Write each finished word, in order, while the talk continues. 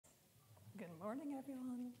morning,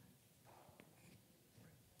 everyone.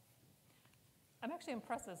 I'm actually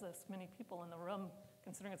impressed there's this many people in the room,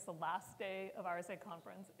 considering it's the last day of RSA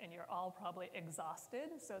conference, and you're all probably exhausted,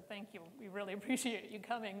 so thank you. We really appreciate you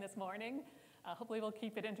coming this morning. Hopefully we'll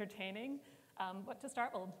keep it entertaining. But to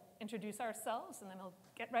start, we'll introduce ourselves, and then we'll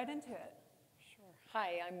get right into it. Sure.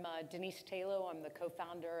 Hi, I'm Denise Tayloe. I'm the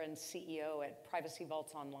co-founder and CEO at Privacy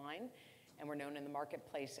Vaults Online, and we're known in the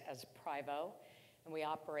marketplace as PRIVO. And we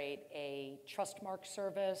operate a trust mark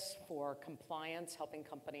service for compliance, helping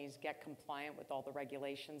companies get compliant with all the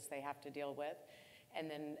regulations they have to deal with. And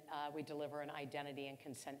then we deliver an identity and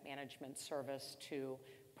consent management service to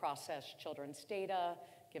process children's data,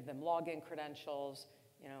 give them login credentials,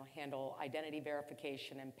 handle identity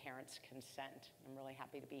verification and parents' consent. I'm really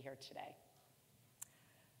happy to be here today.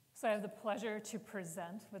 So I have the pleasure to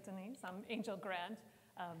present with Denise. I'm Angel Grant,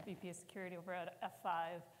 VP of Security over at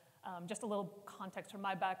F5. Just a little context from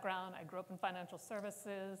my background. I grew up in financial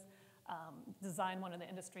services, designed one of the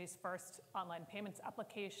industry's first online payments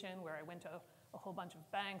application, where I went to a whole bunch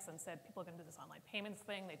of banks and said, people are going to do this online payments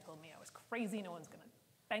thing. They told me I was crazy. No one's going to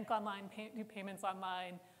bank online, do payments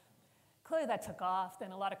online. Clearly that took off.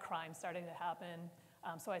 Then a lot of crime started to happen.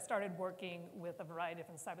 So I started working with a variety of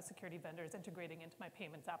different cybersecurity vendors, integrating into my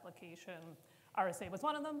payments application. RSA was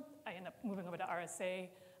one of them. I ended up moving over to RSA,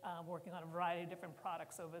 working on a variety of different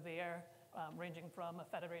products over there, ranging from a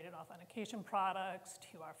federated authentication products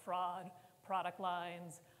to our fraud product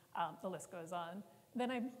lines. The list goes on.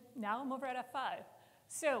 Then now I'm over at F5.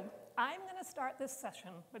 So I'm going to start this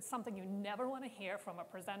session with something you never want to hear from a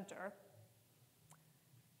presenter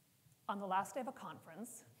on the last day of a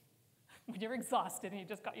conference, when you're exhausted and you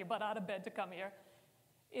just got your butt out of bed to come here,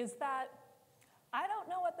 is that I don't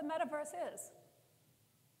know what the metaverse is.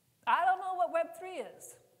 I don't know what Web3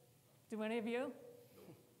 is. Do any of you?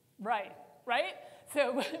 Right?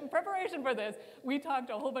 So in preparation for this, we talked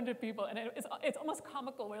to a whole bunch of people, and it's almost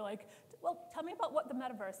comical. We're like, well, tell me about what the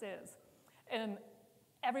metaverse is. And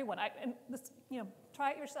everyone,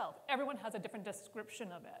 try it yourself. Everyone has a different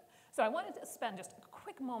description of it. So I wanted to spend just a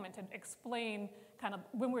quick moment to explain kind of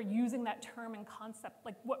when we're using that term and concept,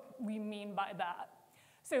 like what we mean by that.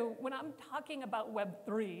 So when I'm talking about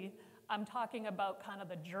Web3, I'm talking about kind of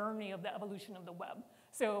the journey of the evolution of the web.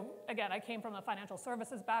 So again, I came from a financial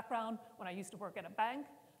services background. When I used to work at a bank,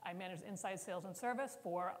 I managed inside sales and service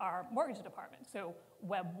for our mortgage department. So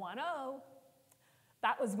Web 1.0,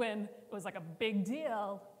 that was when it was like a big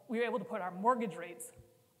deal. We were able to put our mortgage rates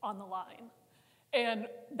on the line. And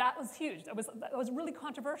that was huge. That was really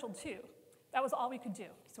controversial too. That was all we could do.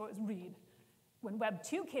 So it was read. When Web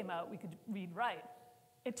 2 came out, we could read write.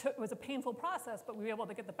 It was a painful process, but we were able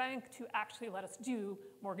to get the bank to actually let us do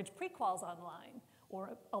mortgage pre-quals online,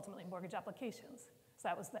 or ultimately mortgage applications. So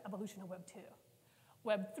that was the evolution of Web 2.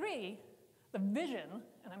 Web 3, the vision,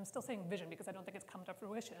 and I'm still saying vision because I don't think it's come to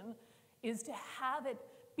fruition, is to have it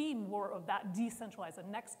be more of that decentralized, the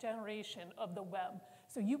next generation of the web.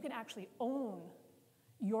 So you can actually own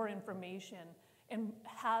your information and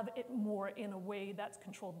have it more in a way that's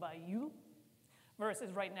controlled by you,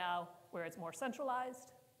 versus right now where it's more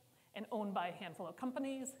centralized and owned by a handful of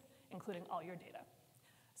companies, including all your data.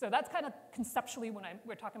 So that's kind of conceptually when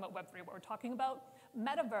we're talking about Web3, what we're talking about.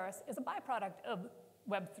 Metaverse is a byproduct of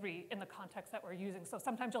Web3 in the context that we're using. So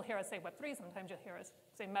sometimes you'll hear us say Web3, sometimes you'll hear us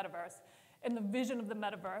say Metaverse. In the vision of the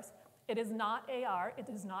Metaverse, it is not AR, it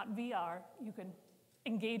is not VR. You can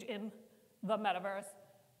engage in the Metaverse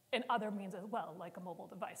in other means as well, like a mobile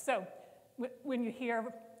device. So when you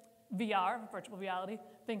hear VR, virtual reality,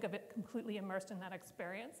 think of it completely immersed in that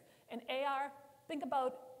experience. And AR, think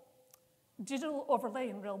about digital overlay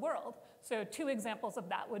in real world. So two examples of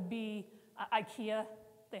that would be IKEA.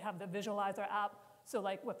 They have the Visualizer app. So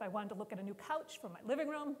like if I wanted to look at a new couch for my living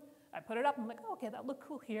room, I put it up, I'm like, oh, okay, that looked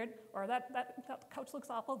cool here, or that couch looks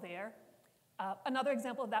awful there. Another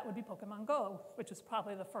example of that would be Pokemon Go, which is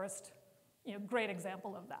probably the first great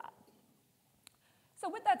example of that. So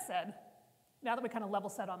with that said, now that we kind of level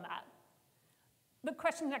set on that, the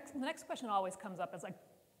next question always comes up is like,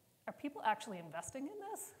 are people actually investing in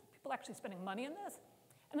this? People actually spending money in this?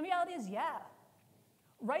 And the reality is, yeah.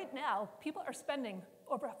 Right now, people are spending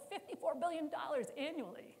over $54 billion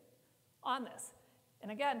annually on this.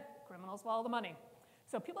 And again, criminals follow the money.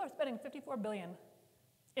 So people are spending $54 billion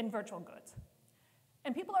in virtual goods.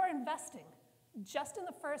 And people are investing just in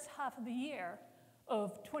the first half of the year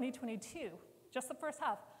of 2022, just the first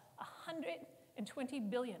half,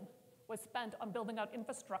 $120 billion was spent on building out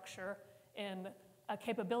infrastructure and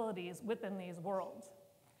capabilities within these worlds.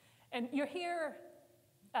 And you hear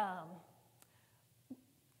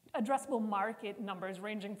addressable market numbers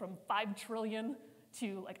ranging from 5 trillion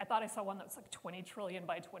to, like, I thought I saw one that was like 20 trillion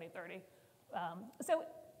by 2030. So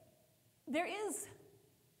there is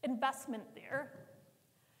investment there.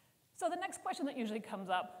 So the next question that usually comes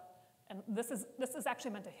up, and this is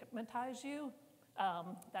actually meant to hypnotize you,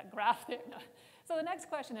 that graph there. No. So the next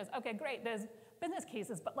question is, okay, great, there's business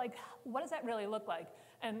cases, but like, what does that really look like?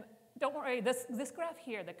 And don't worry, this graph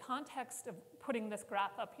here, the context of putting this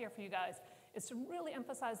graph up here for you guys is to really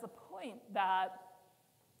emphasize the point that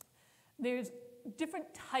there's different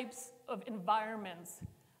types of environments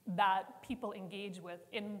that people engage with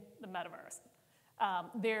in the metaverse.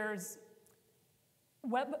 There's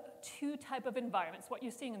Web 2 type of environments. What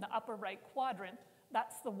you're seeing in the upper right quadrant,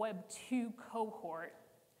 that's the Web 2 cohort.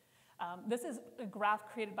 This is a graph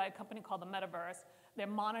created by a company called the Metaverse. They're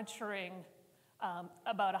monitoring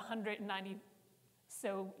about 190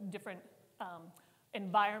 so different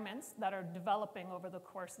environments that are developing over the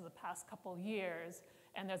course of the past couple years,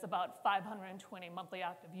 and there's about 520 monthly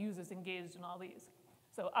active users engaged in all these.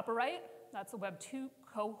 So upper right, that's the Web 2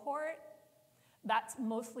 cohort. That's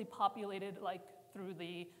mostly populated like through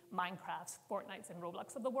the Minecrafts, Fortnites, and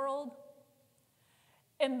Roblox of the world.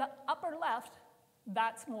 In the upper left,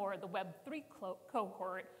 that's more the Web 3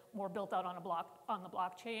 cohort, more built out on the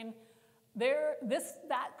blockchain.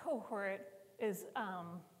 That cohort is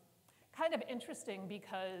kind of interesting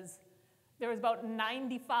because there was about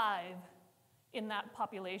 95 in that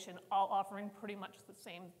population, all offering pretty much the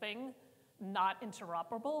same thing, not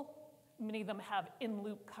interoperable. Many of them have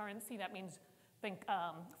in-loop currency. That means, think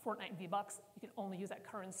Fortnite V-Bucks. You can only use that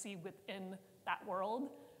currency within that world.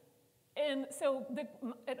 And so,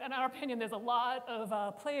 in our opinion, there's a lot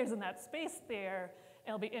of players in that space there,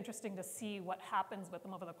 and it'll be interesting to see what happens with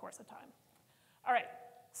them over the course of time. All right,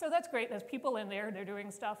 so that's great. There's people in there, they're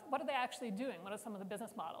doing stuff. What are they actually doing? What are some of the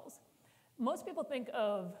business models? Most people think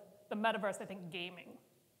of the metaverse, they think gaming.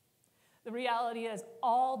 The reality is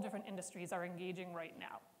all different industries are engaging right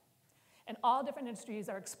now. And all different industries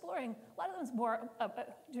are exploring. A lot of them is more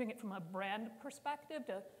doing it from a brand perspective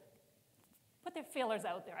to put their feelers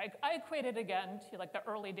out there. I equate it again to like the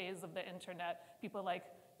early days of the internet. People are like,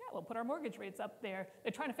 yeah, we'll put our mortgage rates up there.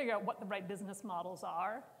 They're trying to figure out what the right business models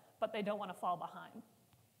are, but they don't want to fall behind.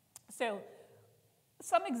 So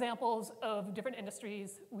some examples of different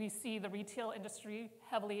industries, we see the retail industry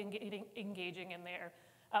heavily engaging in there.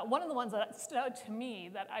 One of the ones that stood out to me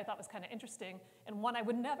that I thought was kind of interesting, and one I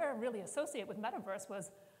would never really associate with Metaverse,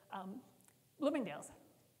 was Bloomingdale's.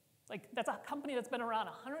 Like, that's a company that's been around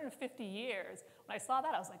 150 years. When I saw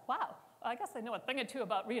that, I was like, wow, I guess they know a thing or two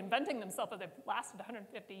about reinventing themselves, if they've lasted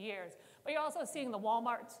 150 years. But you're also seeing the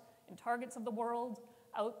Walmarts and Targets of the world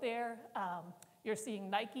out there. You're seeing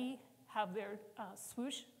Nike have their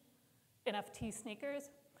swoosh NFT sneakers.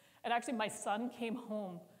 And actually, my son came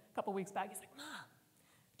home a couple weeks back. He's like, Mom,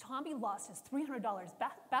 Tommy lost his $300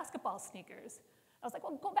 basketball sneakers. I was like,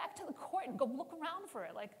 well, go back to the court and go look around for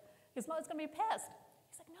it. Like, his mother's gonna be pissed.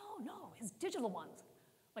 He's like, no, his digital ones.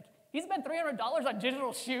 Like, he spent $300 on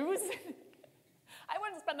digital shoes? I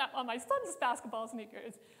wouldn't spend that on my son's basketball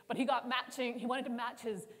sneakers. But he wanted to match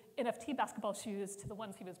his NFT basketball shoes to the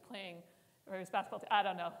ones he was playing, or his basketball, I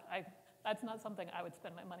don't know. That's not something I would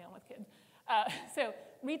spend my money on with kids. So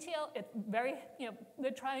retail, it's very,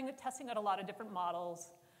 they're testing out a lot of different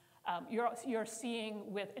models. You're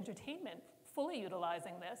seeing with entertainment fully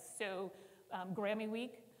utilizing this. So Grammy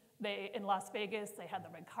Week, in Las Vegas, they had the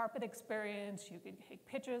red carpet experience. You could take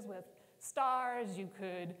pictures with stars. You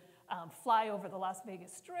could fly over the Las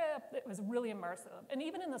Vegas Strip. It was really immersive. And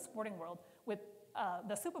even in the sporting world, with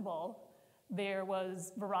the Super Bowl, there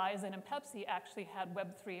was Verizon and Pepsi actually had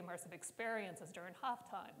Web3 immersive experiences during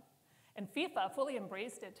halftime. And FIFA fully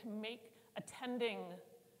embraced it to make attending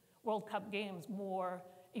World Cup games more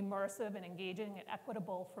immersive and engaging and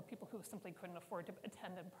equitable for people who simply couldn't afford to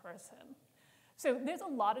attend in person. So there's a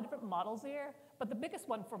lot of different models there, but the biggest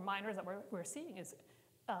one for minors that we're seeing is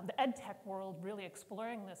the ed tech world really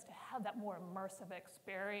exploring this to have that more immersive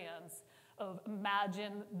experience of,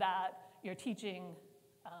 imagine that you're teaching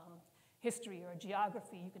history or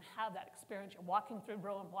geography. You can have that experience. You're walking through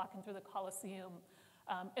Rome, walking through the Colosseum.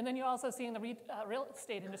 And then you're also seeing the real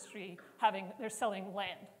estate industry they're selling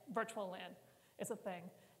land, virtual land is a thing.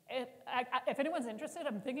 And if anyone's interested,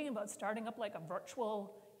 I'm thinking about starting up like a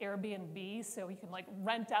virtual Airbnb, so you can like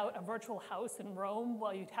rent out a virtual house in Rome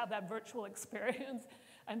while you have that virtual experience.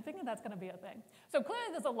 I'm thinking that's gonna be a thing. So clearly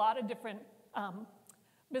there's a lot of different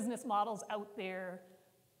business models out there.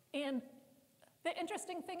 And the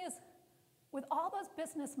interesting thing is, with all those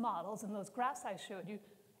business models and those graphs I showed you,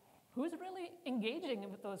 who's really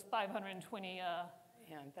engaging with those 520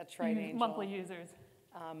 yeah, that's right, Angel. Monthly users?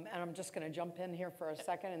 And I'm just going to jump in here for a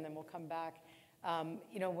second, and then we'll come back.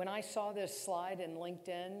 You know, when I saw this slide in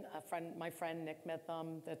LinkedIn, my friend Nick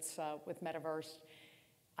Mitham, that's with Metaverse,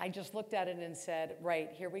 I just looked at it and said, right,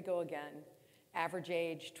 here we go again. Average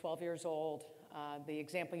age, 12 years old. The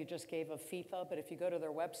example you just gave of FIFA, but if you go to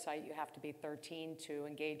their website, you have to be 13 to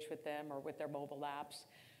engage with them or with their mobile apps.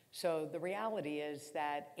 So the reality is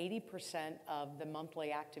that 80% of the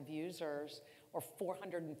monthly active users, or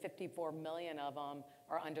 454 million of them,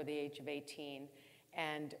 are under the age of 18,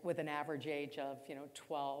 and with an average age of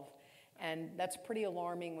 12. And that's pretty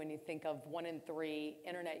alarming when you think of 1 in 3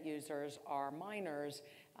 internet users are minors.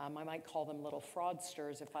 I might call them little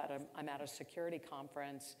fraudsters if I'm at a security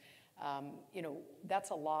conference. That's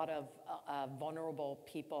a lot of vulnerable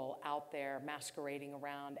people out there masquerading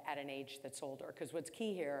around at an age that's older. Because what's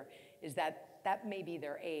key here is that may be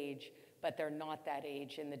their age, but they're not that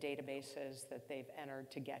age in the databases that they've entered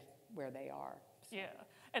to get where they are. So. Yeah,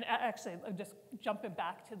 and actually, just jumping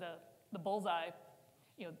back to the bullseye,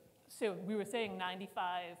 so we were saying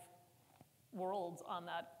 95 worlds on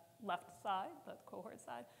that left side, the cohort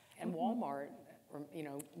side. And Walmart,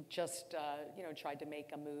 just tried to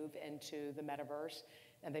make a move into the metaverse,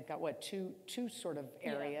 and they've got two sort of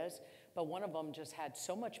areas, yeah. But one of them just had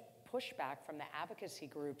so much pushback from the advocacy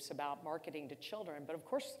groups about marketing to children. But of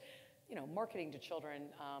course, marketing to children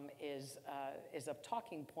is a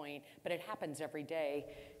talking point, but it happens every day.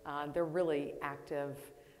 They're really active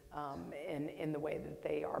in the way that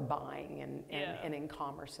they are buying and in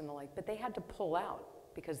commerce and the like. But they had to pull out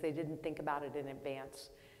because they didn't think about it in advance.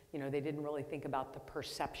 They didn't really think about the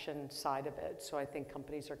perception side of it. So I think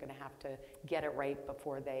companies are going to have to get it right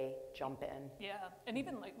before they jump in. Yeah, and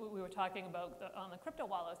even like we were talking about on the crypto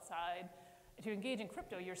wallet side, to engage in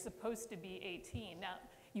crypto, you're supposed to be 18. Now,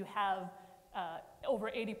 you have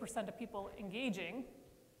over 80% of people engaging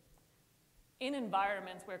in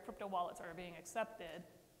environments where crypto wallets are being accepted.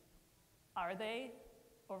 Are they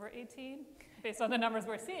over 18? Based on the numbers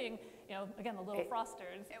we're seeing, again, the little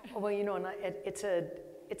frosters. Well,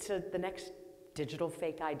 it's the next digital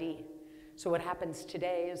fake ID. So what happens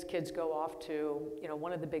today is kids go off to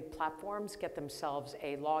one of the big platforms, get themselves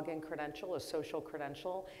a login credential, a social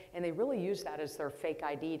credential, and they really use that as their fake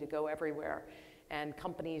ID to go everywhere. And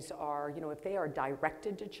companies are, if they are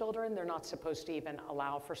directed to children, they're not supposed to even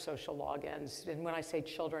allow for social logins. And when I say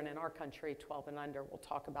children in our country, 12 and under, we'll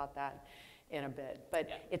talk about that in a bit. But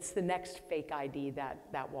yeah. It's the next fake ID,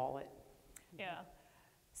 that wallet. Yeah.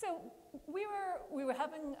 So we were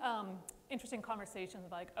having interesting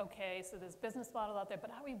conversations like, okay, so there's business model out there, but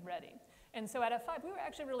are we ready? And so at F5, we were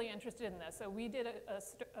actually really interested in this. So we did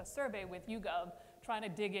a survey with YouGov trying to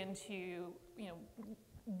dig into,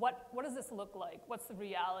 what does this look like? What's the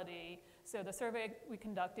reality? So the survey we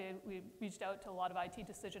conducted, we reached out to a lot of IT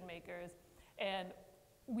decision makers, and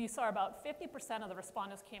we saw about 50% of the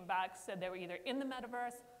respondents came back, said they were either in the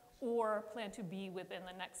metaverse or plan to be within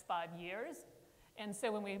the next 5 years. And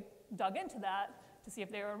so when we dug into that to see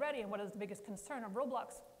if they were ready and what is the biggest concern of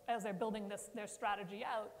Roblox as they're building their strategy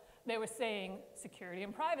out, they were saying security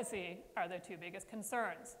and privacy are their 2 biggest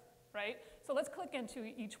concerns, right? So let's click into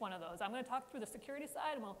each one of those. I'm going to talk through the security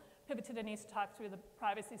side, and we'll pivot to Denise to talk through the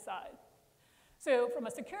privacy side. So from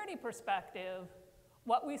a security perspective,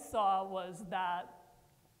 what we saw was that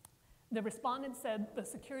the respondents said the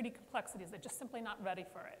security complexities, they're just simply not ready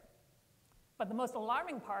for it. But the most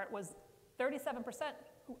alarming part was 37%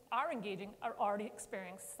 who are engaging are already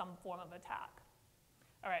experiencing some form of attack.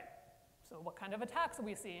 All right, so what kind of attacks are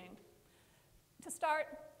we seeing? To start,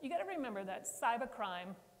 you got to remember that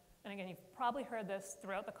cybercrime, and again, you've probably heard this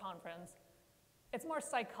throughout the conference, it's more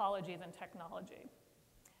psychology than technology.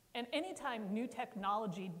 And anytime new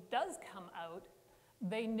technology does come out,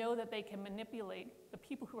 they know that they can manipulate the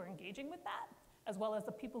people who are engaging with that, as well as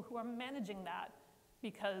the people who are managing that,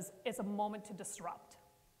 because it's a moment to disrupt.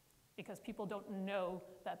 Because people don't know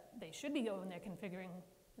that they should be going there configuring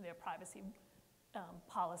their privacy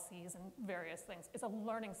policies and various things. It's a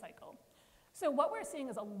learning cycle. So what we're seeing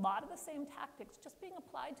is a lot of the same tactics just being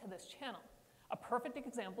applied to this channel. A perfect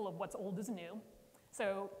example of what's old is new.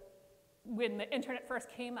 So when the internet first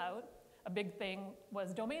came out, a big thing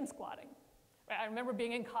was domain squatting. Right? I remember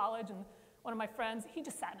being in college, and one of my friends, he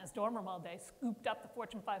just sat in his dorm room all day, scooped up the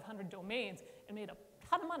Fortune 500 domains, and made a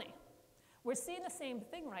ton of money. We're seeing the same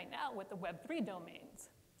thing right now with the Web3 domains,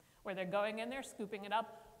 where they're going in there, scooping it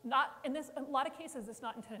up. In a lot of cases, it's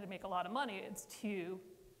not intended to make a lot of money. It's to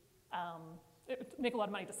make a lot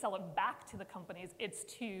of money to sell it back to the companies. It's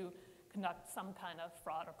to conduct some kind of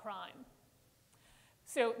fraud or crime.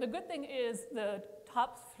 So the good thing is the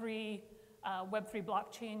top 3 Web3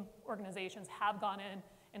 blockchain organizations have gone in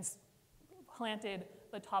and planted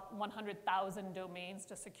the top 100,000 domains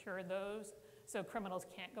to secure those. so criminals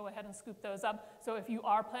can't go ahead and scoop those up. So if you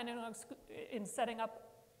are planning on setting up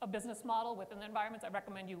a business model within the environments, I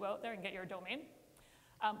recommend you go out there and get your domain.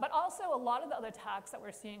 But also a lot of the other attacks that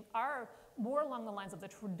we're seeing are more along the lines of the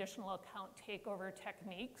traditional account takeover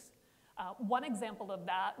techniques. One example of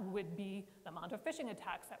that would be the amount of phishing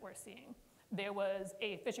attacks that we're seeing. There was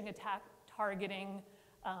a phishing attack targeting,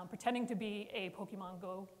 pretending to be a Pokemon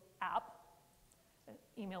Go app. An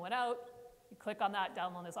email went out, you click on that,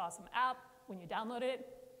 download this awesome app. When you download it,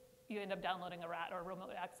 you end up downloading a rat or a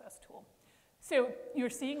remote access tool. So you're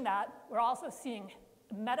seeing that. We're also seeing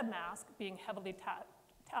MetaMask being heavily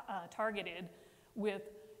targeted with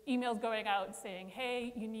emails going out saying,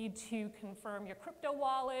 hey, you need to confirm your crypto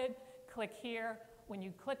wallet, click here. When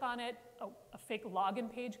you click on it, a fake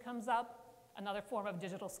login page comes up, another form of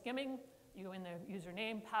digital skimming. You go in their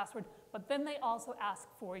username, password, but then they also ask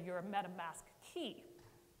for your MetaMask key.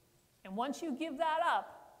 And once you give that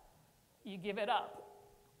up, you give it up.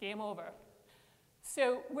 Game over.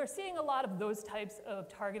 So we're seeing a lot of those types of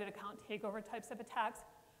targeted account takeover types of attacks,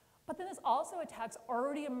 but then there's also attacks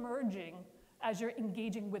already emerging as you're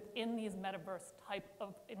engaging within these metaverse type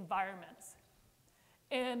of environments.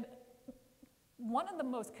 And one of the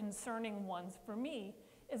most concerning ones for me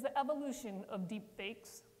is the evolution of deep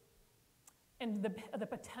fakes and the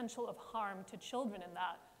potential of harm to children in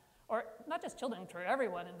that, or not just children, for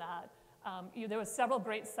everyone in that. There was several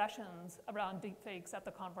great sessions around deep fakes at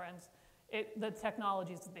the conference. The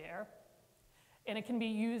technology's there, and it can be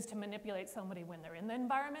used to manipulate somebody when they're in the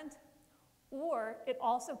environment, or it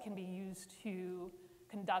also can be used to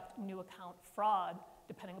conduct new account fraud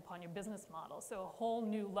depending upon your business model. So a whole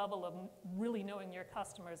new level of really knowing your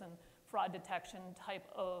customers and fraud detection type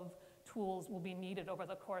of tools will be needed over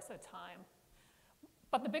the course of time.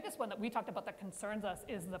 But the biggest one that we talked about that concerns us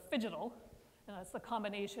is the phygital, and that's the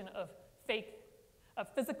combination of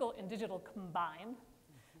physical and digital combined.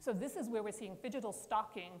 So this is where we're seeing phygital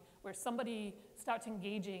stalking, where somebody starts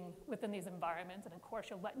engaging within these environments, and of course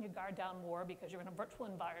you're letting your guard down more because you're in a virtual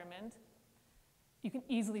environment. You can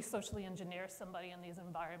easily socially engineer somebody in these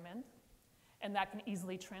environments, and that can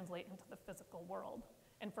easily translate into the physical world.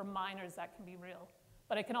 And for minors, that can be real.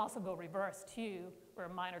 But it can also go reverse too, where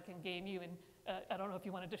a minor can game you. And I don't know if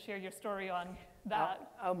you wanted to share your story on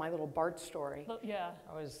that. Oh, my little Bart story. Yeah.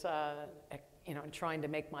 I was trying to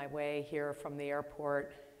make my way here from the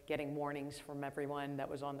airport, getting warnings from everyone that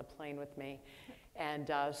was on the plane with me.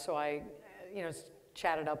 And so I,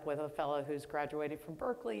 chatted up with a fellow who's graduated from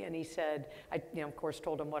Berkeley, and he said, I, of course,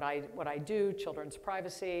 told him what I do, children's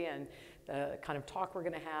privacy, and the kind of talk we're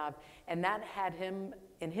going to have. And that had him,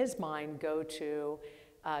 in his mind, go to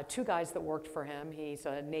two guys that worked for him. He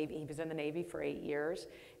was in the Navy for 8 years,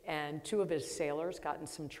 and two of his sailors got in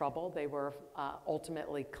some trouble. They were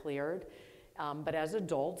ultimately cleared. But as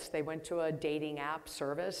adults, they went to a dating app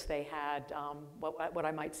service. They had what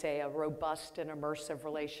I might say a robust and immersive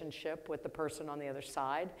relationship with the person on the other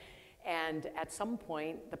side. And at some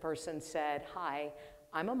point, the person said, hi,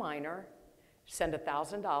 I'm a minor, send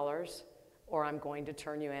 $1,000, or I'm going to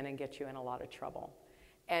turn you in and get you in a lot of trouble.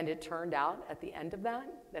 And it turned out at the end of that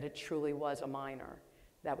it truly was a minor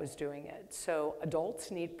that was doing it. So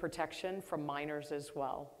adults need protection from minors as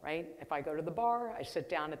well, right? If I go to the bar, I sit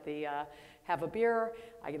down at the, have a beer,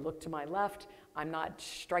 I look to my left, I'm not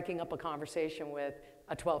striking up a conversation with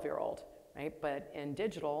a 12-year-old, right? But in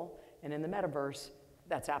digital and in the metaverse,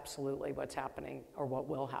 that's absolutely what's happening or what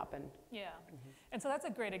will happen. Yeah, and so that's a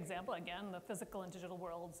great example. Again, the physical and digital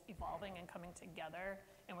worlds evolving and coming together,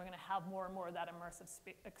 and we're gonna have more and more of that immersive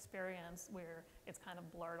experience where it's kind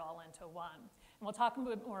of blurred all into one. And we'll talk a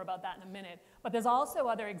bit more about that in a minute, but there's also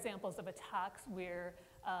other examples of attacks where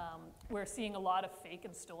we're seeing a lot of fake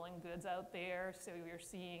and stolen goods out there. So you're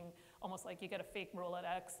seeing almost like you get a fake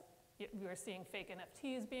Rolex, we're seeing fake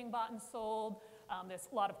NFTs being bought and sold. There's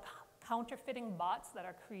a lot of counterfeiting bots that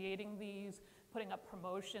are creating these, putting up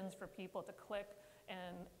promotions for people to click.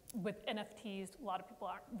 And with NFTs, a lot of people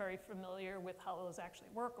aren't very familiar with how those actually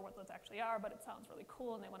work or what those actually are, but it sounds really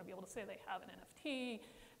cool and they want to be able to say they have an NFT.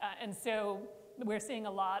 And so we're seeing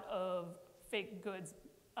a lot of fake goods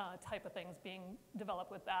type of things being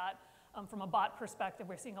developed with that. From a bot perspective,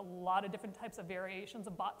 we're seeing a lot of different types of variations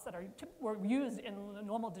of bots that were used in the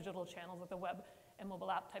normal digital channels, like the web and mobile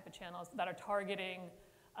app type of channels that are targeting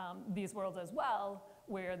these worlds as well,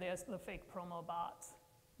 where there's the fake promo bots.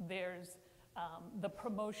 There's the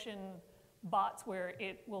promotion bots where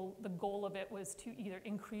the goal of it was to either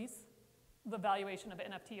increase the valuation of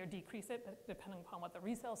an NFT or decrease it, depending upon what the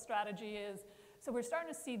resale strategy is. So we're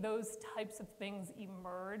starting to see those types of things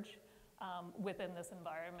emerge within this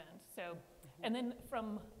environment. So, and then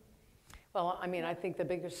from... Well, I mean, I think the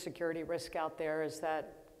biggest security risk out there is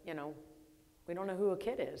that, you know, we don't know who a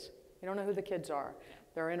kid is. We don't know who the kids are.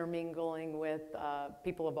 They're intermingling with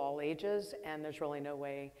people of all ages, and there's really no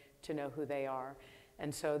way to know who they are.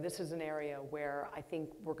 And so this is an area where I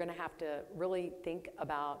think we're going to have to really think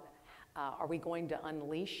about, are we going to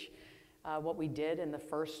unleash what we did in the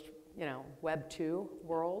first, you know, Web 2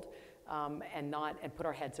 world and put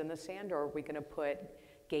our heads in the sand, or are we going to put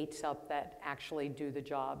gates up that actually do the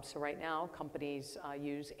job? So right now, companies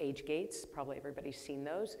use age gates. Probably everybody's seen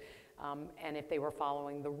those. And if they were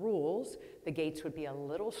following the rules, the gates would be a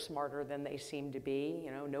little smarter than they seem to be.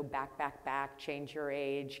 You know, no back, change your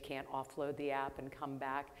age, can't offload the app and come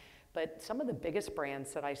back. But some of the biggest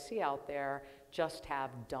brands that I see out there just have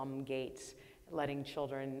dumb gates, letting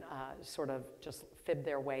children sort of just fib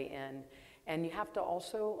their way in. And you have to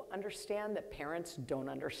also understand that parents don't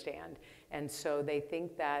understand. And so they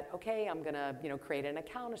think that, okay, I'm gonna, you know, create an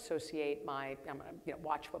account, I'm gonna, you know,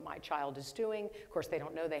 watch what my child is doing. Of course, they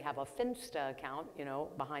don't know they have a Finsta account, you know,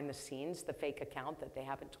 behind the scenes, the fake account that they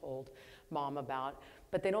haven't told mom about.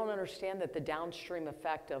 But they don't understand that the downstream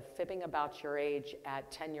effect of fibbing about your age at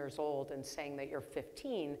 10 years old and saying that you're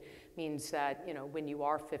 15 means that, you know, when you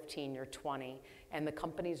are 15, you're 20, and the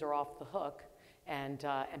companies are off the hook. And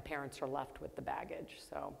parents are left with the baggage.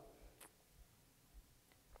 So,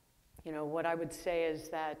 you know, what I would say is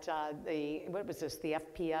that the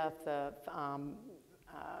FPF,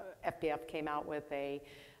 FPF came out with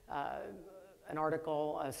an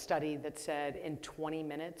article, a study that said in 20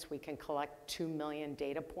 minutes we can collect 2 million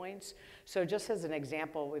data points. So just as an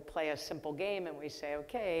example, we play a simple game and we say,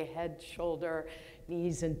 okay, head, shoulder,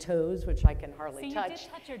 knees and toes, which I can hardly touch. You did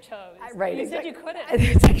touch your toes. Right. You said you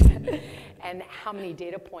couldn't. And how many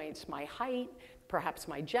data points? My height, perhaps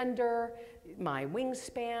my gender, my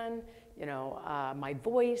wingspan, you know, my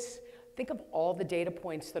voice. Think of all the data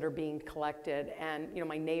points that are being collected. And, you know,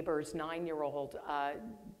 my neighbor's 9-year-old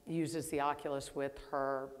uses the Oculus with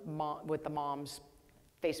her mom, with the mom's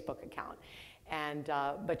Facebook account. And,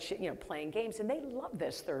 but she, you know, playing games, and they love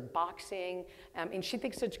this. They're boxing, and she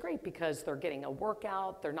thinks it's great because they're getting a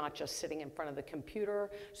workout. They're not just sitting in front of the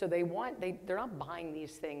computer. So they're not buying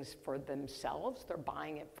these things for themselves. They're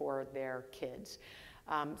buying it for their kids.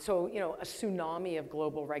 So, you know, a tsunami of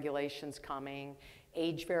global regulations coming,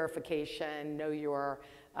 age verification, know your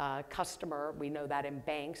customer. We know that in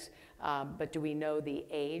banks, but do we know the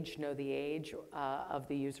age of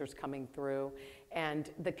the users coming through? And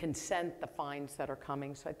the consent, the fines that are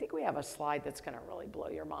coming. So I think we have a slide that's going to really blow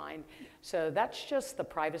your mind. So that's just the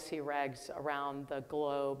privacy regs around the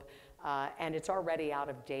globe. And it's already out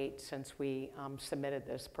of date since we submitted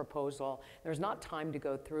this proposal. There's not time to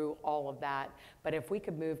go through all of that. But if we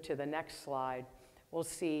could move to the next slide, we'll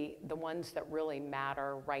see the ones that really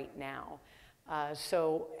matter right now.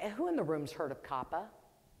 So who in the room's heard of COPPA?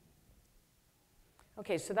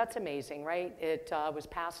 Okay, so that's amazing, right? It was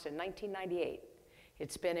passed in 1998.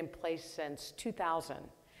 It's been in place since 2000.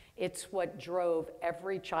 It's what drove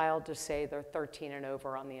every child to say they're 13 and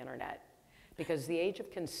over on the internet, because the age of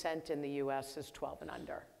consent in the US is 12 and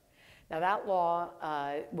under. Now that law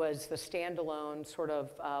was the standalone sort of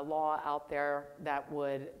law out there that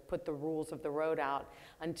would put the rules of the road out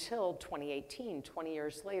until 2018. 20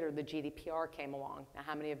 years later, the GDPR came along. Now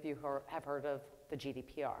how many of you have heard of the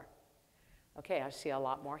GDPR? Okay, I see a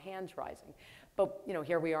lot more hands rising. But you know,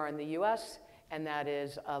 here we are in the US, and that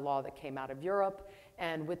is a law that came out of Europe.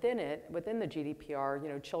 And within it, within the GDPR, you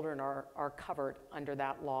know, children are covered under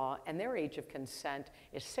that law, and their age of consent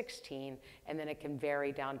is 16, and then it can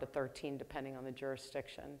vary down to 13 depending on the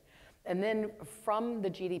jurisdiction. And then from the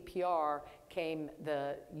GDPR came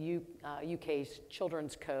the UK's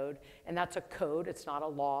Children's Code, and that's a code. It's not a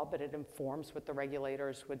law, but it informs what the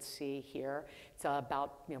regulators would see here. It's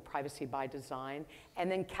about, you know, privacy by design. And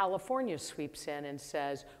then California sweeps in and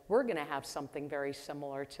says, we're going to have something very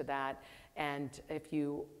similar to that. And if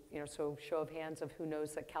you know, so show of hands of who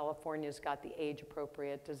knows that California's got the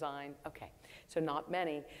age-appropriate design. Okay, so not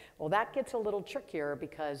many. Well, that gets a little trickier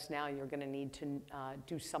because now you're going to need to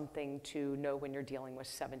do something to know when you're dealing with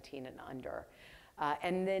 17 and under.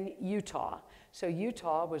 And then Utah. So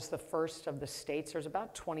Utah was the first of the states. There's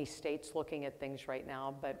about 20 states looking at things right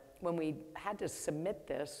now, but when we had to submit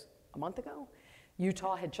this a month ago,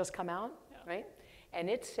 Utah had just come out, right? And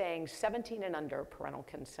it's saying 17 and under parental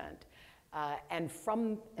consent. And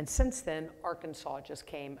since then, Arkansas just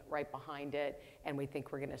came right behind it, and we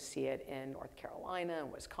think we're going to see it in North Carolina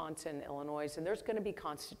and Wisconsin, Illinois, and there's going to be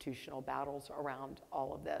constitutional battles around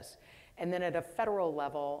all of this. And then at a federal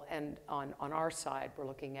level, and on our side, we're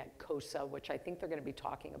looking at COSA, which I think they're going to be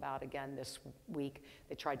talking about again this week.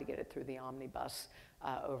 They tried to get it through the omnibus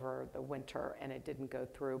over the winter, and it didn't go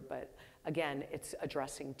through. But again, it's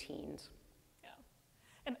addressing teens. Yeah.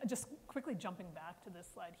 And just quickly jumping back to this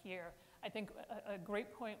slide here, I think a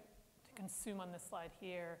great point to consume on this slide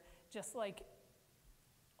here, just like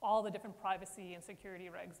all the different privacy and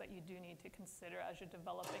security regs that you do need to consider as you're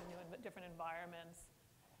developing new and different environments,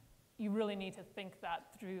 you really need to think that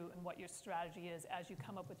through and what your strategy is as you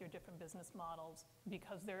come up with your different business models,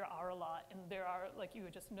 because there are a lot, and there are, like you were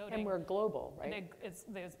just noting. And we're global, right?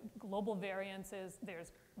 There's global variances,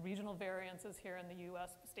 there's regional variances here in the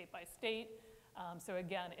US, state by state. So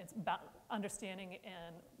again, it's about understanding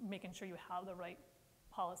and making sure you have the right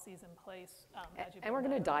policies in place as you. And we're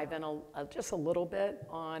going to dive in just a little bit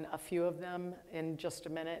on a few of them in just a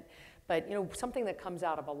minute. But you know, something that comes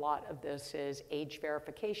out of a lot of this is age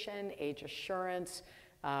verification, age assurance.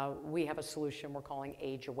 We have a solution we're calling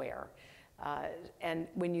Age Aware. And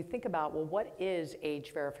when you think about, well, what is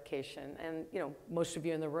age verification? And you know, most of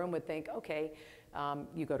you in the room would think, okay,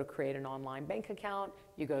 you go to create an online bank account,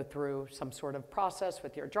 you go through some sort of process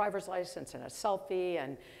with your driver's license and a selfie,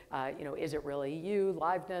 and you know, is it really you,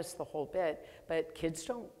 liveness, the whole bit. But kids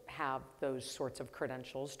don't have those sorts of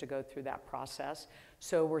credentials to go through that process.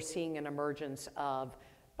 So we're seeing an emergence of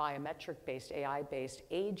biometric-based, AI-based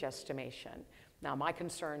age estimation. Now, my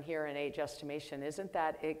concern here in age estimation isn't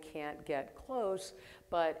that it can't get close,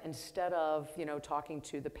 but instead of, you know, talking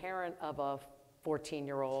to the parent of a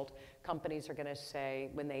 14-year-old, companies are going to say,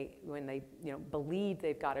 when they you know, believe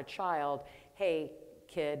they've got a child, hey,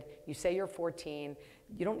 kid, you say you're 14,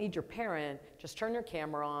 you don't need your parent, just turn your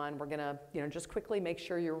camera on, we're going to, you know, just quickly make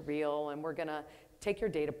sure you're real, and we're going to take your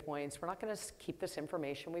data points, we're not going to keep this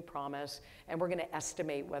information, we promise, and we're going to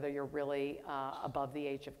estimate whether you're really above the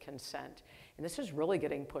age of consent. And this is really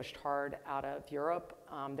getting pushed hard out of Europe.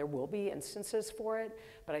 There will be instances for it,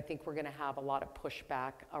 but I think we're going to have a lot of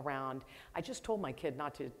pushback around. I just told my kid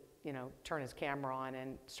not to, you know, turn his camera on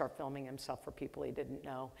and start filming himself for people he didn't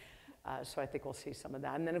know. So I think we'll see some of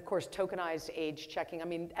that. And then, of course, tokenized age checking. I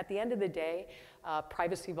mean, at the end of the day,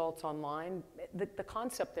 privacy vaults online, the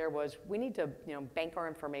concept there was we need to, you know, bank our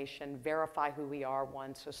information, verify who we are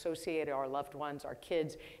once, associate our loved ones, our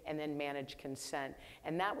kids, and then manage consent.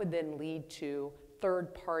 And that would then lead to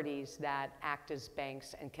third parties that act as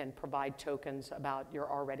banks and can provide tokens about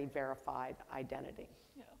your already verified identity.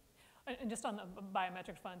 Yeah. And just on the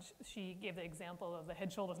biometric front, she gave the example of the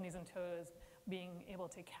head, shoulders, knees, and toes being able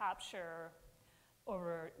to capture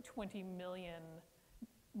over 20 million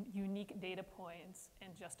unique data points in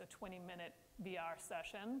just a 20-minute VR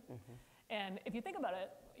session. Mm-hmm. And if you think about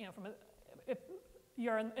it, you know, if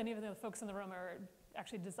you're any of the folks in the room are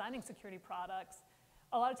actually designing security products,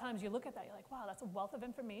 a lot of times you look at that, you're like, wow, that's a wealth of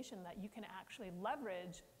information that you can actually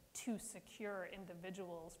leverage to secure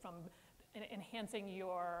individuals from enhancing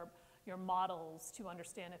your models to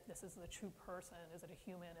understand if this is a true person, is it a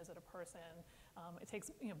human, is it a person? It takes,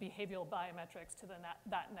 you know, behavioral biometrics to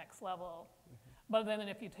that next level. Mm-hmm. But then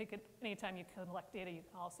if you take it, anytime you collect data, you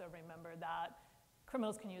can also remember that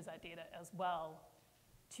criminals can use that data as well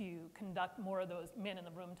to conduct more of those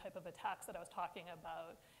man-in-the-room type of attacks that I was talking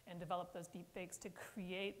about, and develop those deep fakes to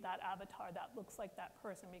create that avatar that looks like that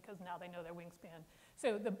person, because now they know their wingspan.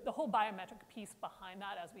 So the whole biometric piece behind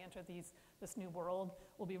that, as we enter this new world,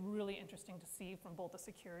 will be really interesting to see from both a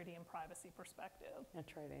security and privacy perspective.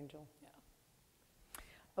 That's right, Angel. Yeah.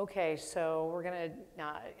 Okay, so we're gonna,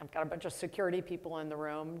 I've got a bunch of security people in the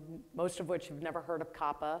room, most of which have never heard of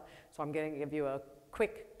COPPA, so I'm gonna give you a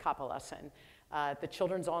quick COPPA lesson. The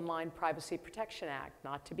Children's Online Privacy Protection Act,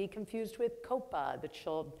 not to be confused with COPPA, the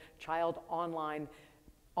Child Online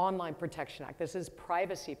Protection Act. This is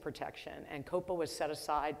privacy protection, and COPPA was set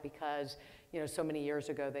aside because, you know, so many years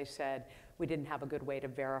ago they said we didn't have a good way to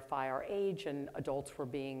verify our age, and adults were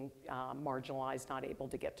being marginalized, not able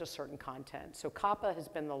to get to certain content. So COPPA has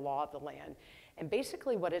been the law of the land, and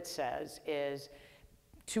basically what it says is,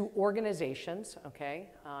 to organizations, okay,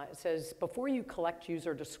 it says, before you collect, use,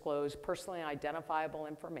 or disclose personally identifiable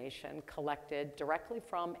information collected directly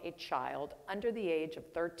from a child under the age of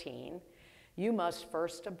 13, you must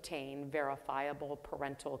first obtain verifiable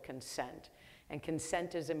parental consent. And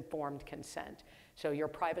consent is informed consent. So your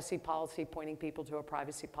privacy policy, pointing people to a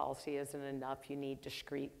privacy policy isn't enough, you need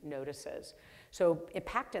discrete notices. So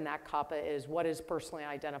packed in that COPPA is what is personally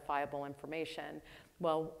identifiable information.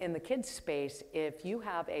 Well, in the kids space, if you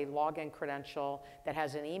have a login credential that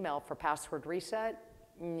has an email for password reset,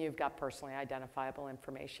 you've got personally identifiable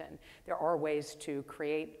information. There are ways to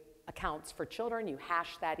create accounts for children. You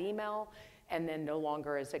hash that email, and then no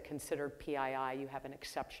longer is it considered PII. You have an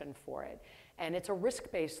exception for it. And it's a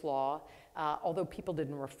risk-based law, although people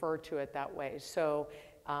didn't refer to it that way. So,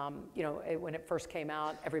 you know, when it first came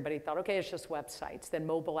out, everybody thought, okay, it's just websites. Then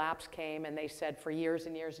mobile apps came, and they said for years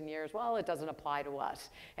and years and years, well, it doesn't apply to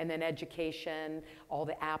us. And then education, all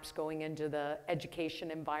the apps going into the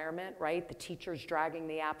education environment, right? The teachers dragging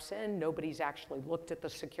the apps in. Nobody's actually looked at the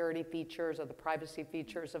security features or the privacy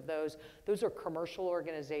features of those. Those are commercial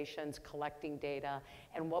organizations collecting data.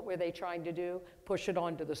 And what were they trying to do? Push it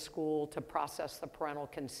onto the school to process the parental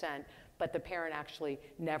consent. But the parent actually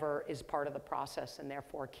never is part of the process and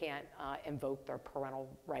therefore can't invoke their parental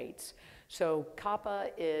rights. So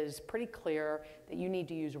COPPA is pretty clear that you need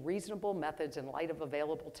to use reasonable methods in light of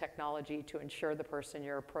available technology to ensure the person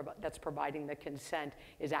that's providing the consent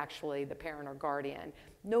is actually the parent or guardian.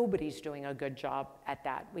 Nobody's doing a good job at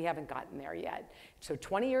that. We haven't gotten there yet. So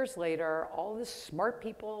 20 years later, all the smart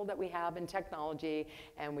people that we have in technology,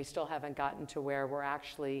 and we still haven't gotten to where we're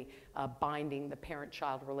actually binding the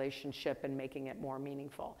parent-child relationship and making it more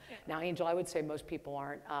meaningful. Yeah. Now, Angel, I would say most people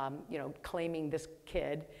aren't, you know, claiming this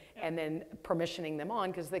kid and then permissioning them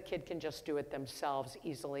on, because the kid can just do it themselves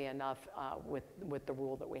easily enough with the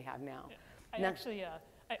rule that we have now. Yeah. Actually,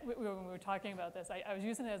 when we were talking about this, I was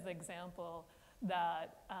using it as an example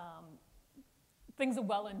that things are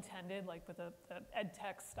well-intended, like with the ed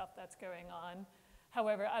tech stuff that's going on.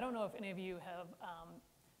 However, I don't know if any of you have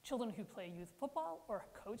children who play youth football or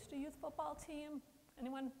coached a youth football team.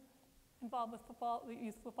 Anyone involved with football,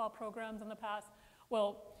 youth football programs in the past?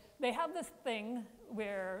 Well, they have this thing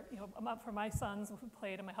where, you know, for my sons who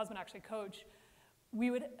played and my husband actually coached,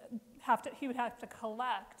 he would have to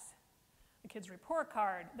collect the kid's report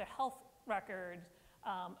card, their health record,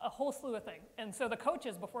 a whole slew of things. And so the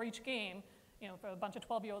coaches before each game, you know, for a bunch of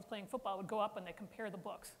 12-year-olds playing football would go up and they compare the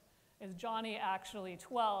books. Is Johnny actually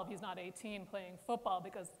 12? He's not 18 playing football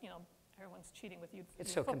because, you know, everyone's cheating with youth football.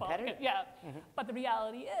 It's so competitive. Yeah. Mm-hmm. But the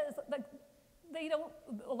reality is that they don't,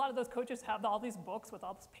 a lot of those coaches have all these books with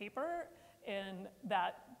all this paper, and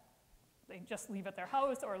that they just leave at their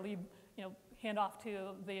house or leave, you know, hand off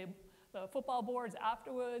to the football boards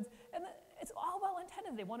afterwards. And it's all well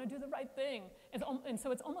intended. They want to do the right thing. And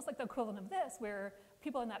so it's almost like the equivalent of this, where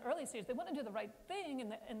people in that early stage, they want to do the right thing,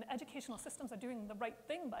 and the educational systems are doing the right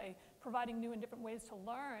thing by providing new and different ways to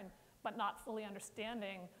learn, but not fully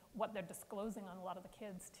understanding what they're disclosing on a lot of the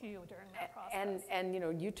kids too during that process. And you know,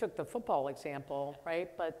 you took the football example, right?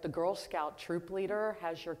 But the Girl Scout troop leader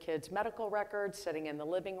has your kids' medical records sitting in the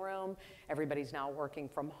living room. Everybody's now working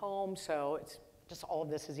from home, so it's just all of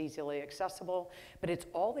this is easily accessible, but it's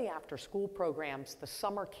all the after-school programs, the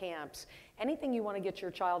summer camps, anything you want to get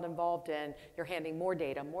your child involved in, you're handing more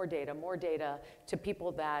data to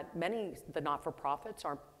people that many, the not-for-profits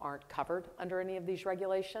aren't covered under any of these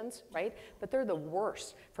regulations, right? But they're the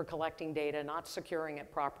worst for collecting data, not securing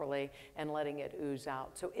it properly, and letting it ooze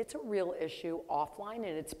out. So it's a real issue offline,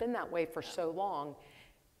 and it's been that way for so long.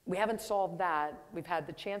 We haven't solved that. We've had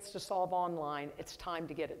the chance to solve online. It's time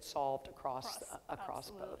to get it solved across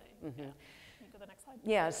both. Mm-hmm. Yeah. Can you go to the next slide?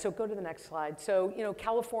 Yeah, so go to the next slide. So, you know,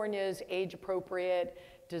 California's Age-Appropriate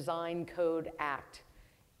Design Code Act.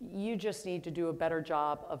 You just need to do a better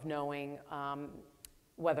job of knowing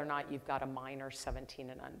whether or not you've got a minor 17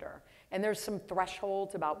 and under. And there's some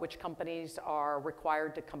thresholds about which companies are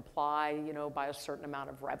required to comply, you know, by a certain amount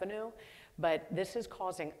of revenue. But this is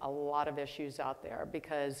causing a lot of issues out there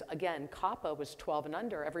because, again, COPPA was 12 and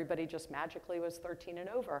under. Everybody just magically was 13 and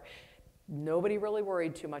over. Nobody really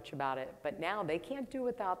worried too much about it. But now they can't do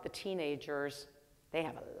without the teenagers. They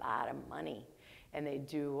have a lot of money, and they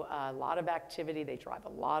do a lot of activity. They drive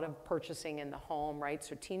a lot of purchasing in the home, right?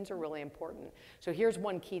 So teens are really important. So here's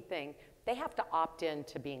one key thing. They have to opt in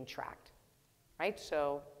to being tracked, right?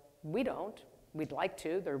 So we don't. We'd like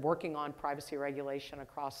to. They're working on privacy regulation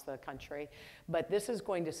across the country. But this is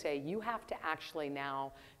going to say you have to actually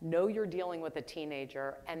now know you're dealing with a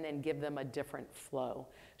teenager and then give them a different flow.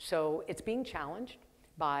 So it's being challenged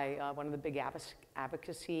by one of the big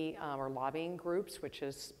advocacy or lobbying groups, which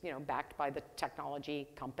is, you know, backed by the technology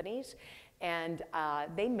companies. And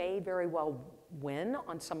they may very well win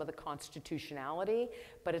on some of the constitutionality,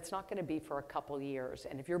 but it's not going to be for a couple years.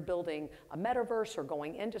 And if you're building a metaverse or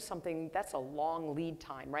going into something, that's a long lead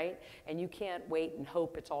time, right? And you can't wait and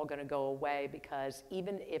hope it's all going to go away, because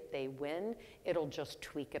even if they win, it'll just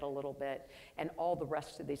tweak it a little bit. And all the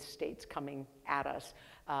rest of these states coming at us,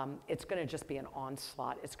 it's going to just be an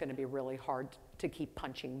onslaught. It's going to be really hard to keep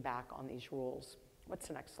punching back on these rules. What's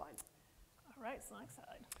the next slide? All right, so next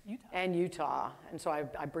slide, Utah. And Utah. And so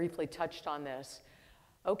I briefly touched on this.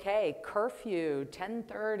 Okay, curfew,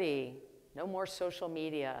 10:30, no more social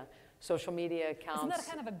media. Social media accounts. Isn't that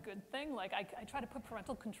kind of a good thing? Like I try to put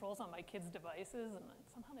parental controls on my kids' devices, and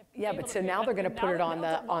somehow they yeah, but so now they're going to put it on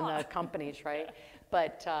the companies, right?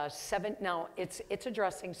 But now it's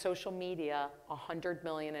addressing social media, 100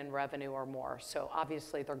 million in revenue or more. So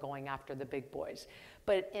obviously they're going after the big boys.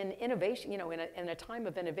 But in innovation, in a time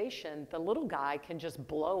of innovation, the little guy can just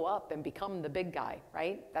blow up and become the big guy,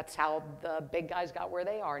 right? That's how the big guys got where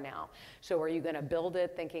they are now. So are you going to build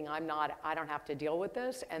it thinking I don't have to deal with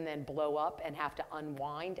this, and then blow up and have to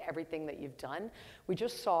unwind everything that you've done? We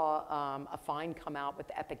just saw a fine come out with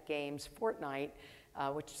Epic Games Fortnite,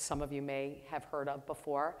 which some of you may have heard of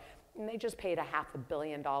before. And they just paid a $500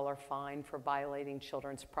 million fine for violating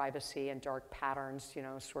children's privacy and dark patterns,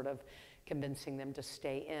 sort of convincing them to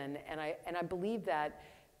stay in. And I believe that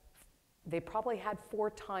they probably had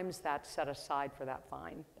 4 times that set aside for that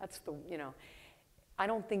fine. That's I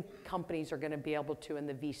don't think companies are going to be able to, and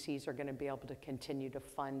the VCs are going to be able to continue to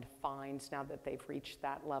fund fines now that they've reached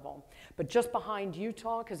that level. But just behind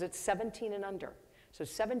Utah, because it's 17 and under. So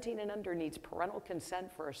 17 and under needs parental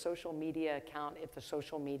consent for a social media account if the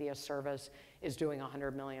social media service is doing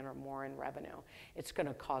 100 million or more in revenue. It's going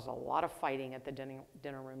to cause a lot of fighting at the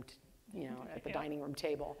dinner room, at the dining room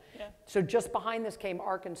table. Yeah. So just behind this came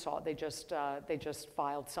Arkansas. They just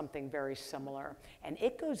filed something very similar, and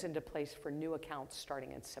it goes into place for new accounts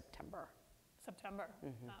starting in September. September.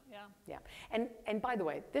 Mm-hmm. Yeah. And by the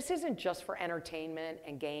way, this isn't just for entertainment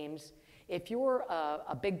and games. If you're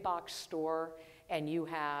a big box store and you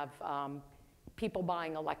have people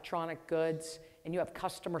buying electronic goods, and you have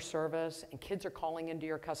customer service, and kids are calling into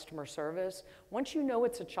your customer service, once you know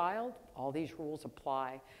it's a child, all these rules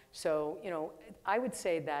apply. So, I would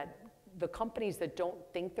say that the companies that don't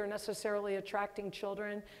think they're necessarily attracting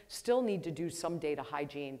children still need to do some data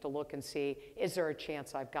hygiene to look and see, is there a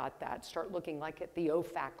chance I've got that? Start looking like at the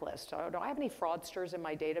OFAC list. Do I have any fraudsters in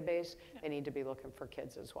my database? Yeah. They need to be looking for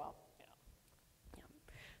kids as well. Yeah.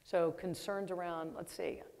 So concerns around, let's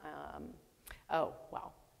see.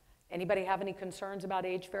 Anybody have any concerns about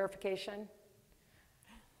age verification?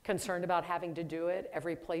 Concerned about having to do it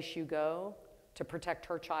every place you go to protect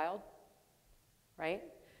her child, right?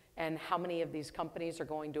 And how many of these companies are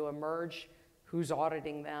going to emerge? Who's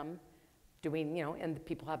auditing them? And the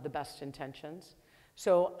people have the best intentions.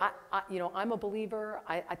 So I'm a believer.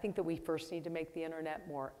 I think that we first need to make the internet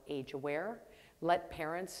more age aware. Let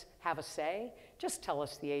parents have a say. Just tell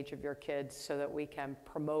us the age of your kids so that we can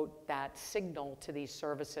promote that signal to these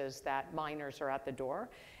services that minors are at the door,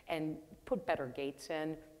 and put better gates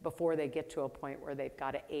in before they get to a point where they've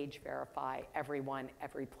got to age verify everyone,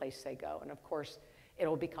 every place they go. And of course,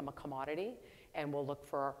 it'll become a commodity, and we'll look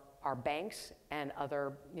for our banks and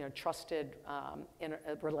other trusted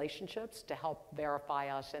relationships to help verify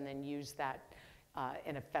us, and then use that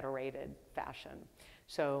in a federated fashion.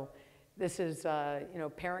 So this is,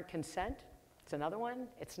 parent consent. It's another one.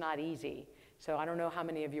 It's not easy. So I don't know how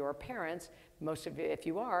many of you are parents. Most of you, if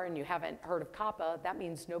you are and you haven't heard of COPPA, that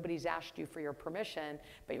means nobody's asked you for your permission,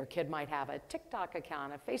 but your kid might have a TikTok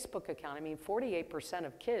account, a Facebook account. 48%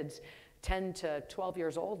 of kids 10 to 12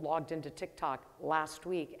 years old logged into TikTok last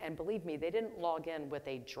week, and believe me, they didn't log in with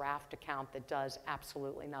a draft account that does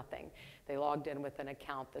absolutely nothing. They logged in with an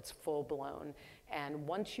account that's full blown. And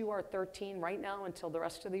once you are 13 right now, until the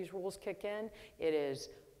rest of these rules kick in, it is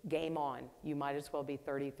game on. You might as well be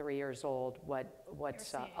 33 years old,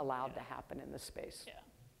 what's allowed to happen in this space. Yeah.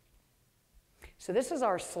 So this is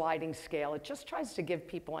our sliding scale. It just tries to give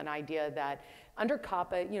people an idea that under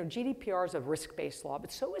COPPA, GDPR is a risk-based law,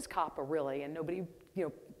 but so is COPPA really, and nobody,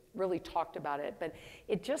 really talked about it. But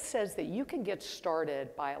it just says that you can get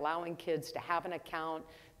started by allowing kids to have an account,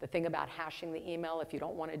 the thing about hashing the email if you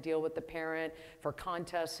don't want to deal with the parent, for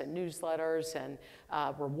contests and newsletters and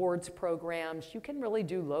rewards programs. You can really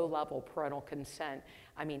do low-level parental consent.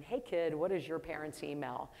 Hey kid, what is your parent's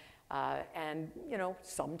email? And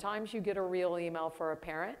sometimes you get a real email for a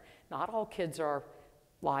parent. Not all kids are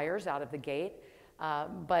liars out of the gate,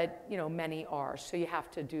 but many are. So you have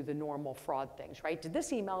to do the normal fraud things, right? Did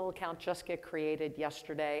this email account just get created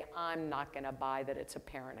yesterday? I'm not going to buy that it's a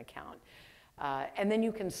parent account. And then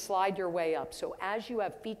you can slide your way up. So as you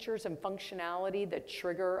have features and functionality that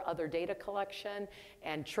trigger other data collection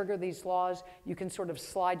and trigger these laws, you can sort of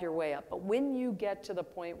slide your way up. But when you get to the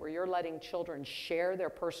point where you're letting children share their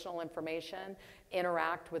personal information,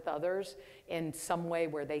 interact with others in some way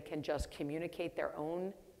where they can just communicate their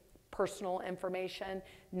own personal information,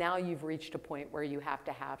 now you've reached a point where you have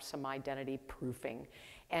to have some identity proofing.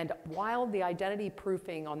 And while the identity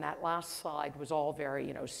proofing on that last slide was all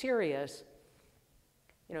very, serious,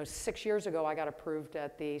 6 years ago, I got approved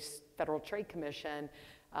at the Federal Trade Commission.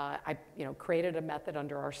 I created a method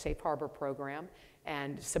under our Safe Harbor program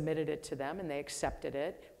and submitted it to them, and they accepted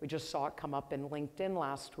it. We just saw it come up in LinkedIn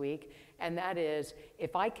last week, and that is,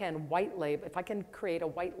 if I can create a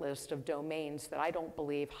whitelist of domains that I don't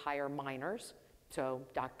believe hire minors, so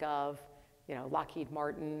 .gov, Lockheed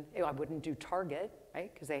Martin, I wouldn't do Target,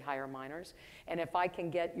 right, because they hire minors, and if I can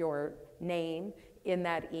get your name in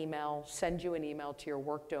that email, send you an email to your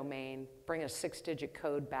work domain, bring a 6-digit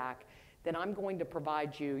code back, then I'm going to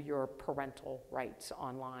provide you your parental rights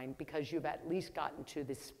online because you've at least gotten to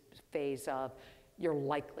this phase of you're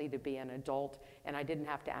likely to be an adult, and I didn't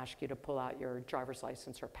have to ask you to pull out your driver's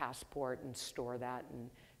license or passport and store that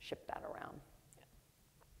and ship that around. Yeah.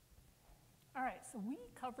 All right, so we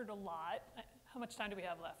covered a lot. How much time do we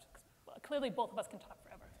have left? Well, clearly both of us can talk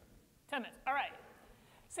forever. 10 minutes, all right.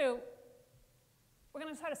 So we're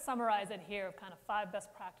going to try to summarize it here of kind of 5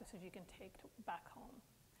 best practices you can take back home.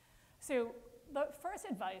 So the first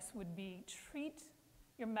advice would be treat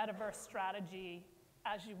your metaverse strategy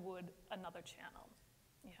as you would another channel.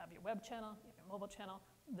 You have your web channel, you have your mobile channel,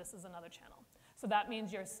 this is another channel. So that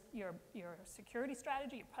means your security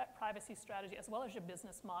strategy, your privacy strategy, as well as your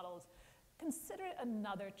business models, consider it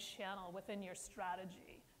another channel within your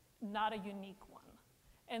strategy, not a unique one.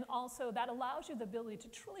 And also that allows you the ability to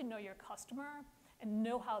truly know your customer and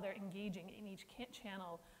know how they're engaging in each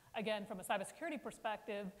channel. Again, from a cybersecurity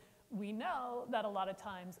perspective, we know that a lot of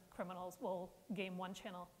times criminals will game one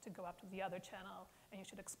channel to go after the other channel, and you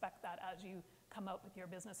should expect that as you come out with your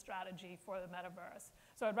business strategy for the metaverse.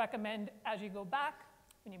 So I'd recommend as you go back,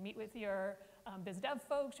 when you meet with your biz dev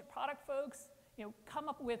folks, your product folks, come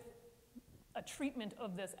up with a treatment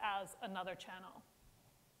of this as another channel.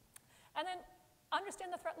 And then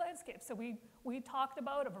understand the threat landscape. So we talked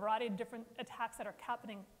about a variety of different attacks that are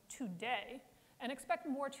happening today, and expect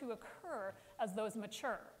more to occur as those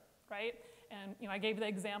mature, right? And I gave the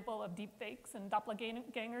example of deepfakes and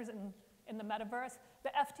doppelgangers in the metaverse. The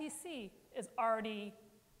FTC is already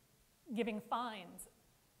giving fines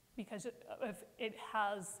because it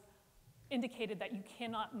has indicated that you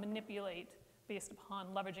cannot manipulate based upon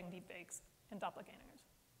leveraging deepfakes and doppelgangers.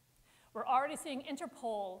 We're already seeing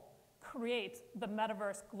Interpol create the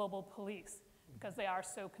metaverse global police because they are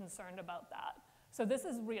so concerned about that. So this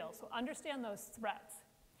is real, so understand those threats.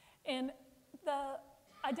 And the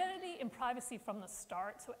identity and privacy from the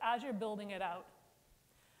start, so as you're building it out,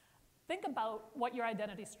 think about what your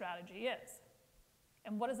identity strategy is.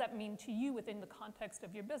 And what does that mean to you within the context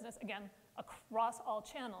of your business, again, across all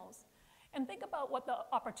channels. And think about what the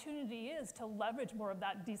opportunity is to leverage more of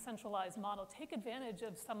that decentralized model. Take advantage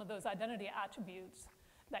of some of those identity attributes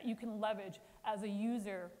that you can leverage as a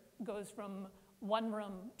user goes from one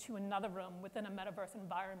room to another room within a metaverse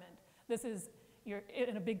environment. This is, you're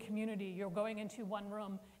in a big community, you're going into one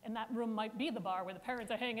room, and that room might be the bar where the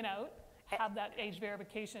parents are hanging out, have that age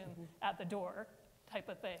verification at the door type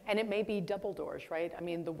of thing. And it may be double doors, right? I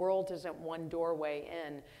mean, the world isn't one doorway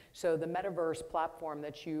in. So the metaverse platform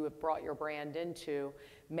that you have brought your brand into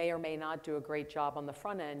may or may not do a great job on the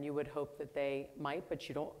front end. You would hope that they might, but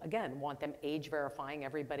you don't, again, want them age verifying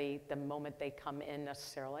everybody the moment they come in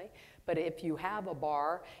necessarily. But if you have a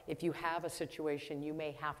bar, if you have a situation, you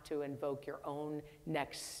may have to invoke your own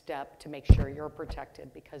next step to make sure you're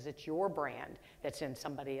protected because it's your brand that's in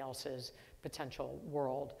somebody else's potential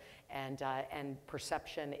world, and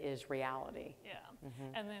perception is reality. Yeah,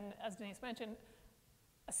 and then as Denise mentioned,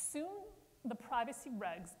 assume the privacy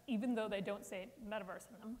regs, even though they don't say metaverse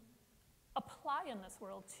in them, apply in this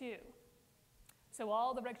world too. So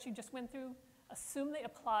all the regs you just went through, assume they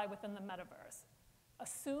apply within the metaverse.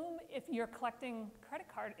 Assume if you're collecting credit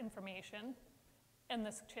card information in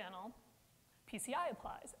this channel, PCI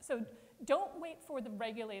applies. So don't wait for the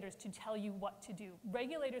regulators to tell you what to do.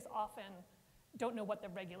 Regulators often don't know what they're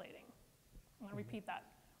regulating. I'm gonna repeat that.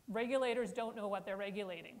 Regulators don't know what they're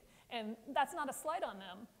regulating. And that's not a slight on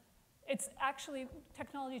them. It's actually,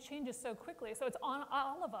 technology changes so quickly, so it's on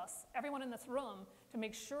all of us, everyone in this room, to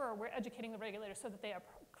make sure we're educating the regulators so that they are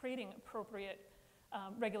creating appropriate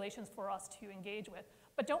regulations for us to engage with.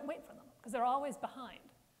 But don't wait for them, because they're always behind.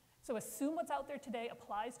 So assume what's out there today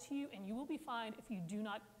applies to you, and you will be fine if you do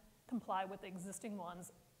not comply with the existing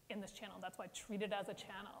ones in this channel. That's why treat it as a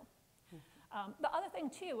channel. The other thing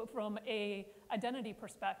too, from a identity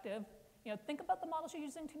perspective, think about the models you're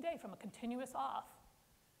using today from a continuous auth.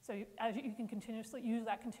 So you can continuously use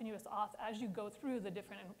that continuous auth as you go through the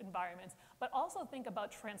different environments, but also think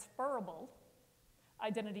about transferable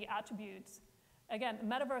identity attributes. Again,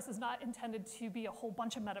 Metaverse is not intended to be a whole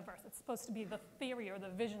bunch of Metaverse. It's supposed to be the theory or the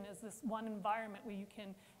vision is this one environment where you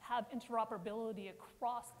can have interoperability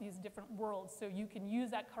across these different worlds. So you can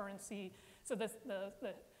use that currency. So the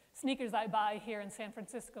sneakers I buy here in San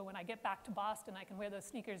Francisco, when I get back to Boston, I can wear those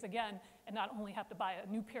sneakers again and not only have to buy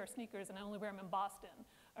a new pair of sneakers and I only wear them in Boston.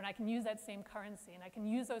 And I can use that same currency and I can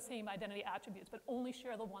use those same identity attributes, but only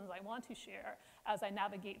share the ones I want to share as I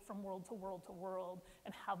navigate from world to world to world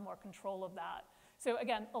and have more control of that. So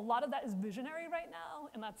again, a lot of that is visionary right now,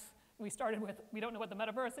 and we started with, we don't know what the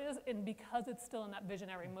Metaverse is, and because it's still in that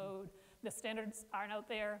visionary mode, the standards aren't out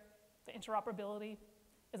there, the interoperability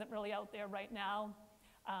isn't really out there right now.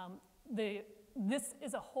 This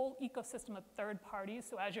is a whole ecosystem of third parties,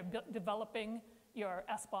 so as you're developing your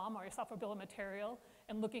SBOM or your software bill of material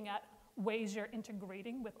and looking at ways you're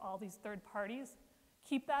integrating with all these third parties,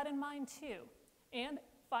 keep that in mind too. And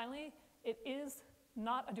finally, it is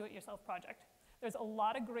not a do-it-yourself project. There's a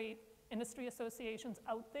lot of great industry associations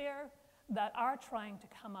out there that are trying to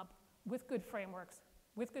come up with good frameworks,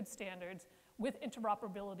 with good standards, with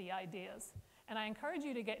interoperability ideas. And I encourage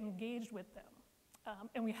you to get engaged with them.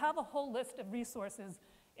 And we have a whole list of resources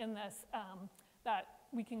in this that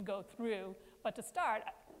we can go through. But to start,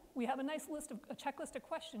 we have a nice list a checklist of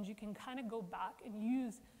questions you can kind of go back and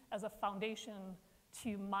use as a foundation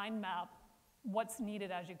to mind map what's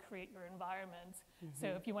needed as you create your environment. So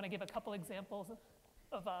if you want to give a couple examples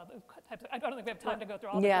of the types of, I don't think we have time to go through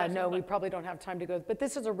all the questions. Yeah, no, we probably don't have time to go, but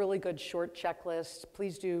this is a really good short checklist.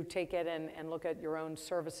 Please do take it and look at your own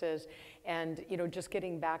services. And just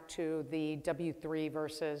getting back to the W3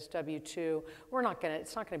 versus W2,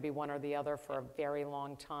 it's not gonna be one or the other for a very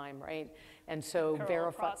long time, right? And so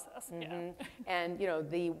verify. Yeah. And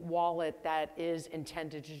the wallet that is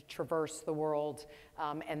intended to traverse the world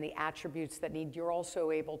and the attributes that you're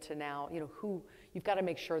also able to now, you've got to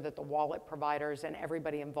make sure that the wallet providers and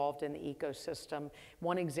everybody involved in the ecosystem.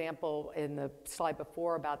 One example in the slide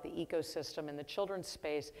before about the ecosystem in the children's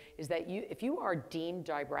space is that if you are deemed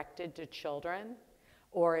directed to children,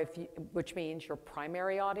 or which means your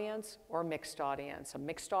primary audience or mixed audience. A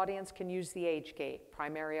mixed audience can use the age gate,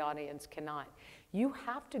 primary audience cannot. You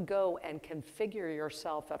have to go and configure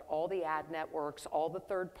yourself at all the ad networks, all the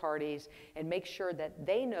third parties, and make sure that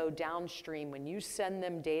they know downstream when you send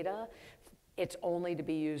them data, it's only to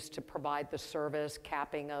be used to provide the service,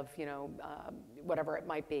 capping of whatever it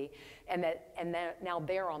might be, and that now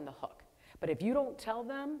they're on the hook. But if you don't tell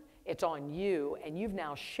them, it's on you, and you've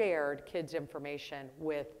now shared kids' information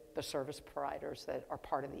with the service providers that are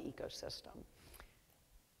part of the ecosystem.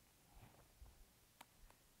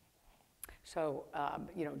 So,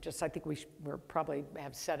 I think we're probably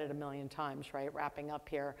have said it a million times, right? Wrapping up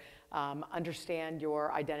here. Understand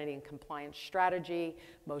your identity and compliance strategy.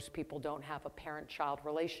 Most people don't have a parent-child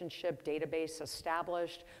relationship database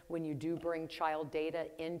established. When you do bring child data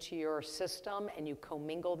into your system and you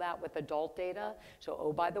commingle that with adult data, so,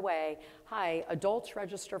 oh, by the way, hi, adults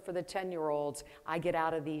register for the 10-year-olds, I get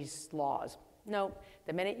out of these laws. No,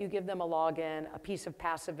 the minute you give them a login, a piece of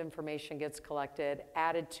passive information gets collected,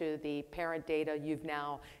 added to the parent data, you've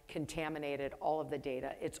now contaminated all of the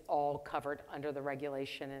data. It's all covered under the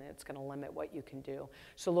regulation, and it's going to limit what you can do.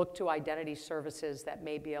 So look to identity services that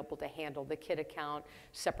may be able to handle the kid account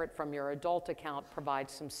separate from your adult account,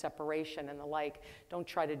 provide some separation and the like. Don't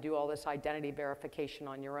try to do all this identity verification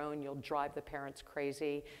on your own. You'll drive the parents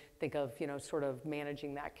crazy. Think of, sort of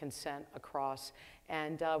managing that consent across.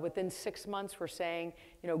 And within 6 months, we're saying,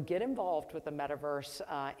 get involved with the Metaverse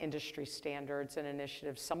industry standards and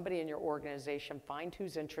initiatives. Somebody in your organization, find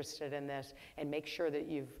who's interested in this, and make sure that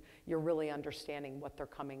you're really understanding what they're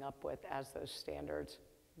coming up with as those standards.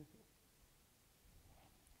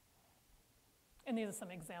 And these are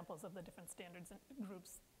some examples of the different standards and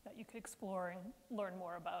groups that you could explore and learn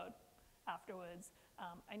more about afterwards.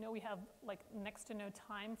 I know we have next to no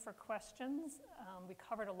time for questions. We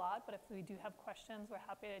covered a lot, but if we do have questions, we're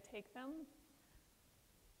happy to take them.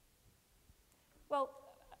 Well,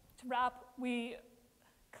 to wrap, we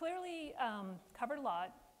clearly covered a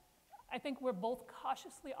lot. I think we're both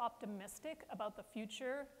cautiously optimistic about the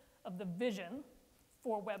future of the vision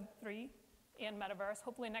for Web3 and Metaverse.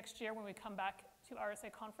 Hopefully next year when we come back to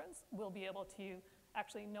RSA conference, we'll be able to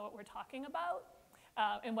actually know what we're talking about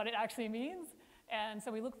and what it actually means. And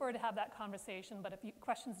so we look forward to have that conversation, but if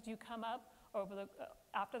questions do come up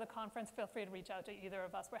after the conference, feel free to reach out to either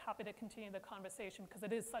of us. We're happy to continue the conversation because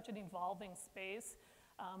it is such an evolving space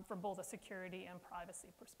from both a security and privacy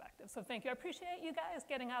perspective. So thank you. I appreciate you guys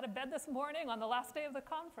getting out of bed this morning on the last day of the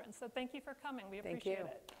conference. So thank you for coming. We appreciate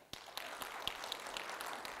it.